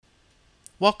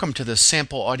Welcome to this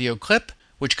sample audio clip,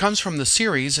 which comes from the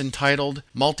series entitled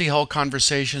Multi-Hull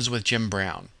Conversations with Jim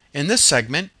Brown. In this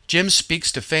segment, Jim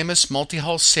speaks to famous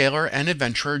multi-hull sailor and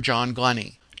adventurer John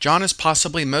Glennie. John is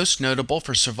possibly most notable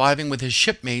for surviving with his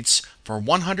shipmates for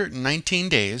 119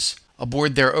 days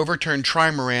aboard their overturned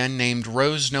trimaran named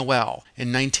Rose Noel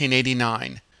in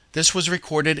 1989. This was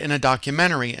recorded in a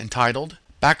documentary entitled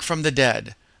Back from the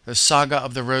Dead, The Saga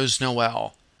of the Rose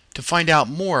Noel. To find out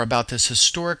more about this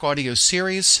historic audio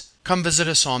series, come visit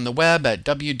us on the web at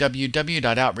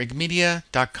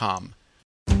www.outrigmedia.com.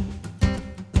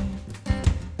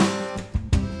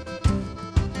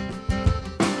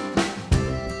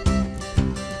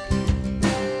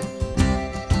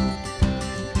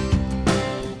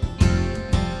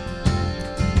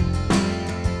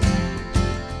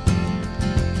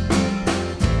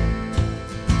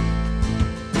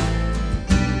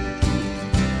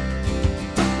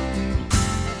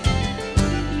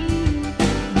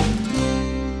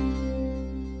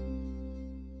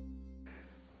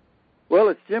 Well,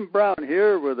 it's Jim Brown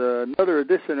here with another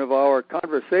edition of our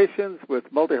Conversations with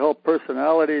Multi-Hull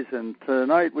Personalities, and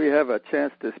tonight we have a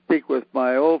chance to speak with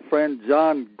my old friend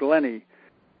John Glennie,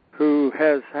 who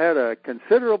has had a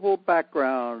considerable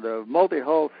background of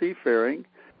multi-hull seafaring.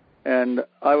 And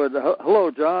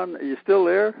hello, John, are you still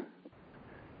there?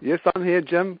 Yes, I'm here,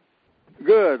 Jim.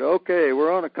 Good. Okay,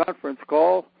 we're on a conference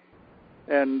call,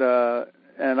 and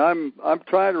I'm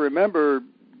trying to remember,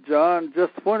 John,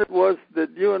 just when it was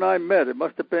that you and I met. It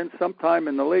must have been sometime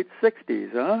in the late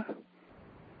 60s, huh?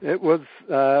 It was,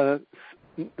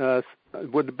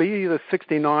 would be either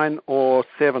 69 or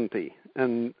 70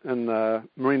 in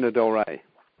Marina del Rey.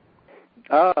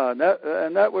 And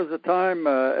that was the time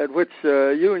at which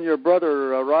you and your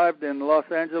brother arrived in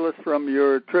Los Angeles from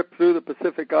your trip through the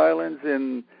Pacific Islands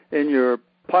in your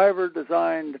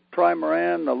Piver-designed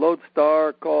trimaran, a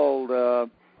Lodestar called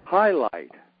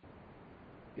Highlight.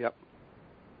 Yep.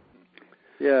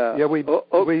 Yeah. Yeah.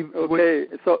 Okay.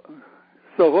 So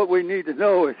what we need to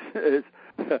know is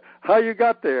how you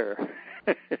got there.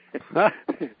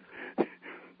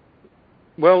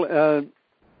 Well,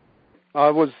 I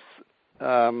was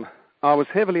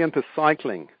heavily into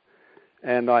cycling,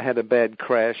 and I had a bad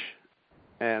crash.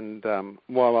 And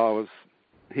while I was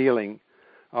healing,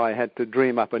 I had to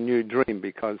dream up a new dream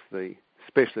because the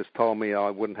specialist told me I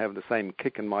wouldn't have the same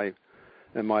kick in my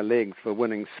legs for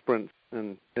winning sprints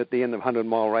and at the end of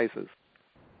 100-mile races.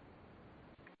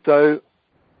 So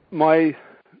the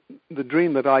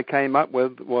dream that I came up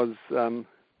with was to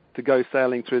go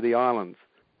sailing through the islands.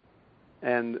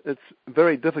 And it's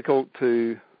very difficult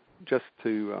to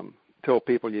tell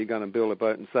people you're going to build a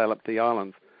boat and sail up to the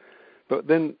islands. But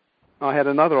then I had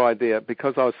another idea.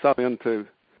 Because I was so into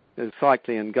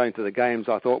cycling and going to the games,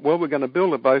 I thought, well, we're going to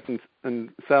build a boat and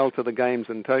sail to the games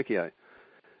in Tokyo.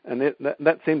 And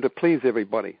that seemed to please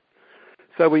everybody.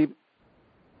 So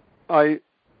I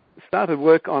started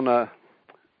work on a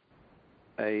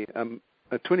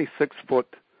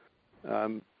 26-foot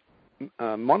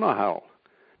monohull.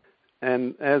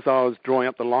 And as I was drawing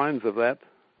up the lines of that,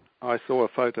 I saw a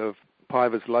photo of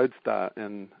Piver's Lodestar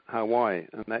in Hawaii,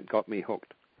 and that got me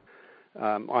hooked.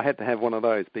 I had to have one of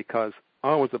those because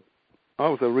I was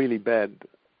a really bad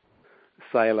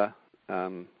sailor,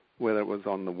 whether it was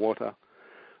on the water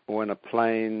or in a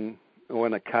plane or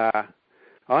in a car.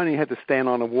 I only had to stand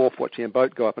on a wharf watching a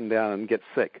boat go up and down and get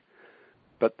sick.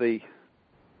 But the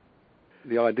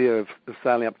idea of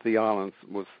sailing up to the islands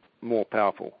was more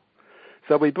powerful.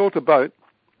 So we built a boat,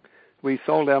 we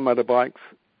sold our motorbikes,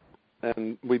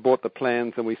 and we bought the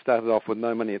plans, and we started off with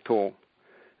no money at all.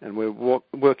 And we were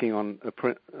working on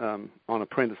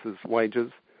apprentices'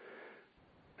 wages.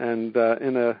 And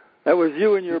that was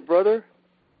you and your brother?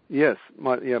 Yes,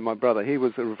 my brother. He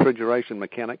was a refrigeration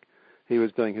mechanic. He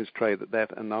was doing his trade at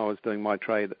that, and I was doing my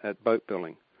trade at boat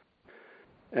building.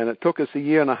 And it took us a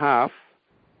year and a half,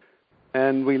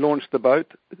 and we launched the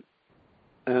boat,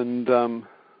 and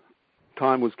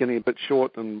time was getting a bit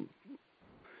short, and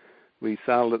we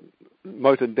sailed it,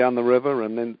 motored down the river,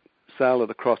 and then sailed it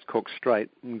across Cook Strait,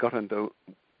 and got into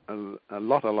a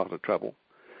lot of trouble.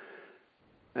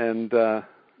 And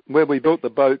where we built the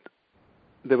boat,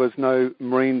 there was no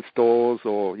marine stores,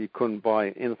 or you couldn't buy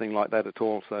anything like that at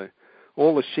all. So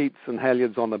all the sheets and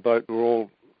halyards on the boat were all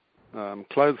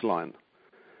clotheslined,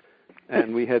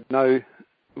 and we had no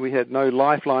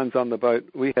lifelines on the boat.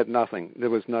 We had nothing.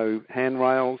 There was no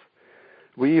handrails.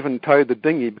 We even towed the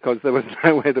dinghy because there was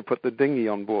nowhere to put the dinghy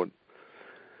on board.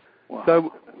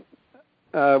 Wow.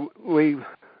 So we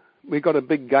got a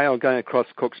big gale going across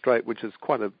Cook Strait, which is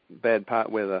quite a bad part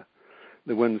where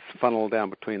the winds funnel down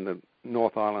between the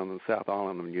North Island and South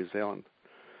Island of New Zealand.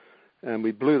 and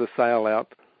we blew the sail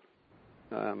out.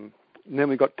 And then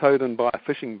we got towed in by a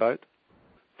fishing boat,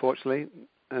 fortunately.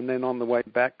 And then on the way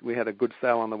back, we had a good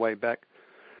sail on the way back.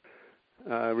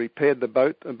 Repaired the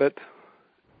boat a bit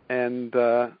and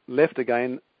left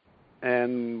again.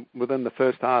 And within the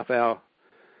first half hour,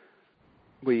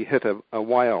 we hit a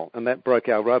whale, and that broke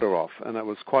our rudder off. And it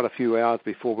was quite a few hours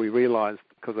before we realized,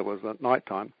 because it was at night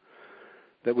time,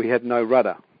 that we had no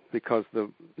rudder because the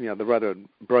rudder had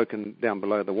broken down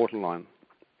below the waterline.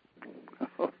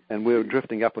 And we were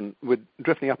drifting up and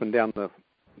down the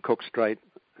Cook Strait,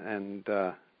 and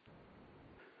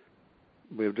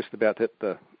we were just about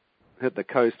to hit the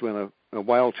coast when a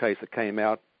whale chaser came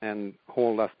out and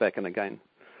hauled us back in again.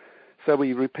 So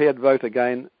we repaired the boat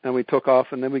again, and we took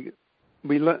off, and then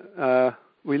we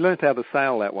learnt how to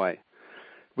sail that way.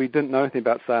 We didn't know anything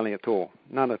about sailing at all,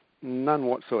 none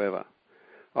whatsoever.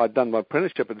 I'd done my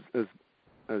apprenticeship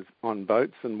as on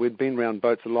boats, and we'd been around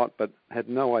boats a lot, but had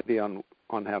no idea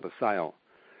on how to sail.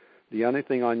 The only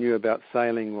thing I knew about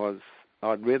sailing was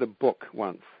I'd read a book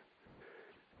once,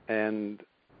 and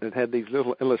it had these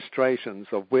little illustrations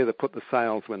of where to put the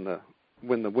sails when the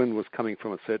wind was coming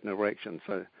from a certain direction.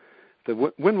 So if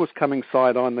the wind was coming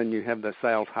side on, then you have the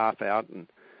sails half out, and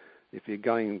if you're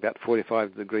going about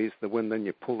 45 degrees to the wind, then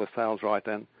you pull the sails right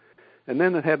in. And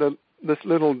then it had this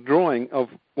little drawing of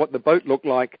what the boat looked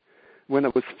like when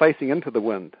it was facing into the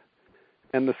wind.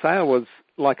 And the sail was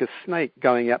like a snake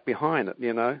going out behind it,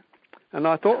 And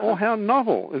I thought, oh, how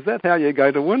novel. Is that how you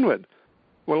go to windward?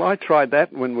 Well, I tried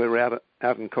that when we were out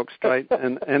in Cook Strait,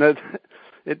 and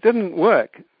it didn't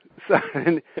work. So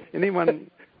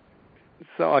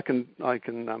I can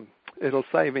it'll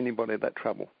save anybody that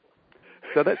trouble.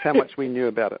 So that's how much we knew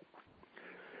about it.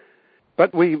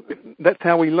 But that's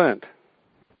how we learnt.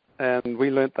 And we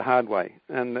learnt the hard way,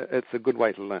 and it's a good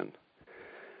way to learn.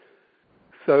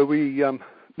 So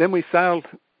then we sailed.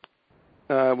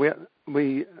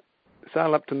 We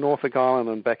sailed up to Norfolk Island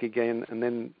and back again, and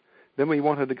then we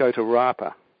wanted to go to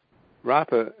Rapa.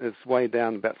 Rapa is way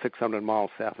down about 600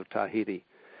 miles south of Tahiti,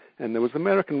 and there was an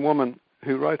American woman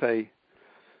who wrote an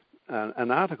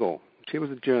article. She was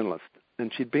a journalist,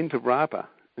 and she'd been to Rapa,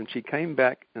 and she came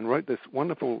back and wrote this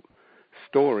wonderful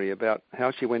story about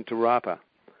how she went to Rapa.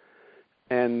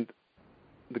 And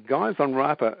the guys on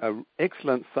Rapa are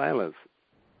excellent sailors,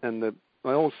 and the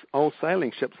old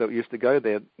sailing ships that used to go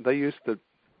there, they used to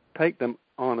take them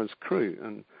on as crew.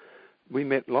 And we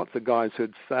met lots of guys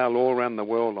who'd sailed all around the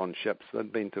world on ships.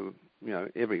 They'd been to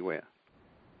everywhere.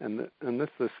 And this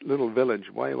little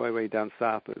village way down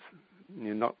south is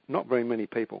not very many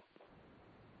people.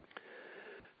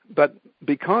 But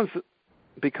because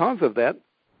of that,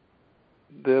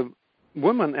 the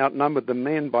women outnumbered the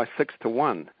men by 6 to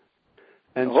 1.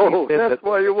 And that's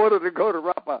why you wanted to go to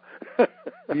Rapa.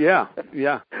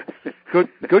 Yeah.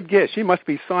 Good guess. She must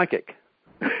be psychic.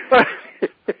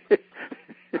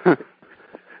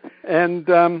 And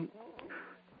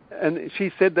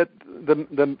she said that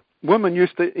the women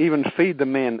used to even feed the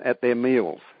men at their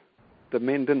meals. The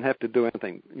men didn't have to do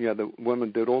anything. The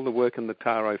women did all the work in the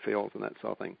taro fields and that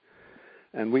sort of thing.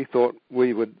 And we thought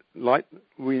we would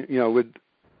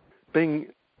being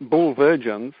bull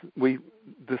virgins, we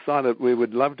decided we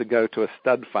would love to go to a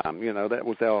stud farm. That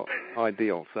was our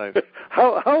ideal. So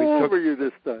how old were you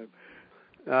this time?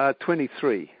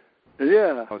 23.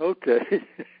 Yeah. Okay.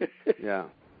 Yeah.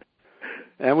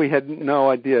 And we had no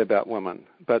idea about women,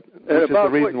 which is the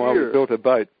reason why we built a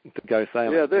boat to go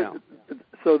sailing. Yeah.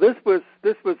 So this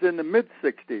was in the mid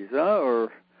 '60s, huh? Or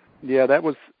yeah, that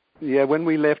was when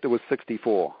we left, it was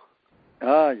 64.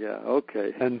 Ah, yeah.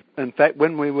 Okay. And in fact,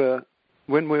 when we were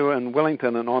in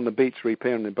Wellington and on the beach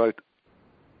repairing the boat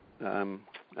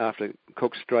after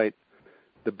Cook Strait,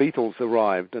 the Beatles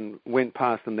arrived and went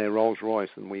past in their Rolls Royce,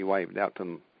 and we waved out to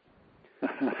them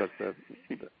because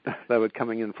they were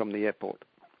coming in from the airport.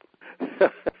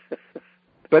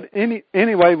 But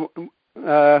anyway,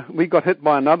 we got hit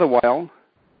by another whale,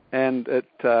 and it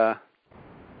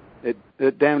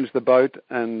damaged the boat,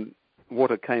 and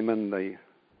water came in the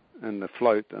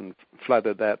float and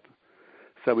flooded that.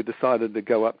 So we decided to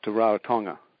go up to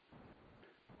Rarotonga,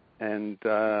 and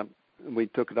we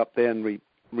took it up there and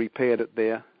repaired it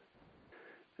there,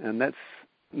 and that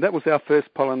was our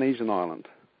first Polynesian island.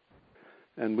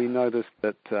 And we noticed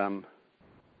that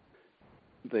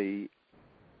the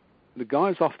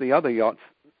guys off the other yachts,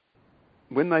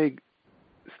 when they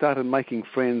started making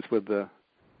friends with the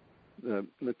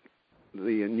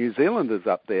New Zealanders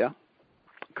up there,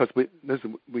 because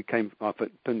we came, I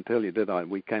didn't tell you, did I?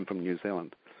 We came from New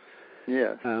Zealand.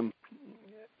 Yes.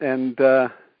 And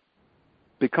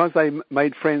because they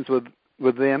made friends with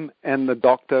with them and the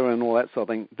doctor and all that sort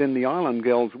of thing, then the island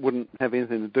girls wouldn't have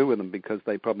anything to do with them because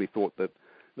they probably thought that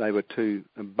they were too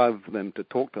above them to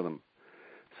talk to them.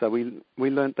 So we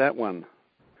learnt that one.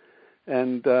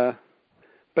 And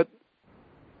but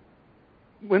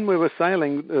when we were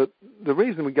sailing, the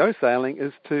reason we go sailing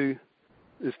is to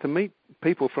meet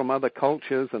people from other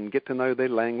cultures and get to know their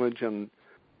language and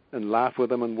laugh with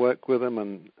them and work with them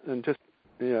and just,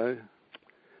 and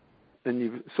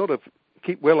you sort of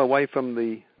keep well away from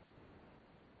the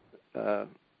other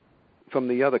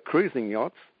cruising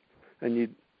yachts, and you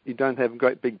don't have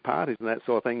great big parties and that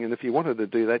sort of thing. And if you wanted to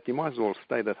do that, you might as well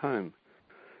stay at home.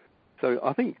 So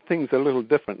I think things are a little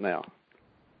different now.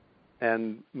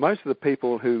 And most of the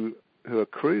people who are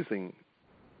cruising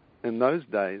in those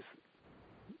days,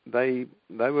 they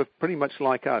were pretty much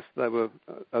like us. They were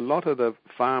a lot of the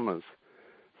farmers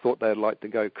thought they'd like to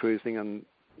go cruising, and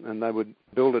they would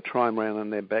build a trimaran in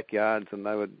their backyards, and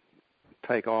they would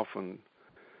take off and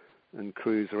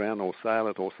cruise around or sail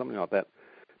it or something like that.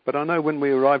 But I know when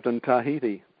we arrived in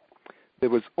Tahiti,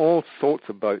 there was all sorts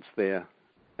of boats there,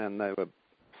 and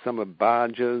some were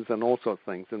barges and all sorts of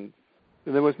things, and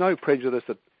there was no prejudice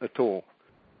at all.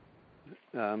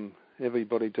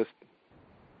 Everybody just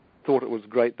thought it was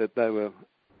great that they were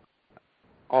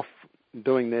off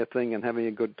doing their thing and having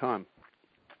a good time.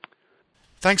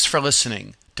 Thanks for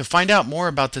listening. To find out more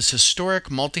about this historic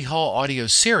multi-hull audio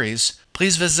series,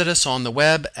 please visit us on the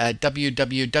web at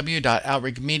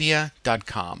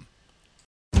www.outrigmedia.com.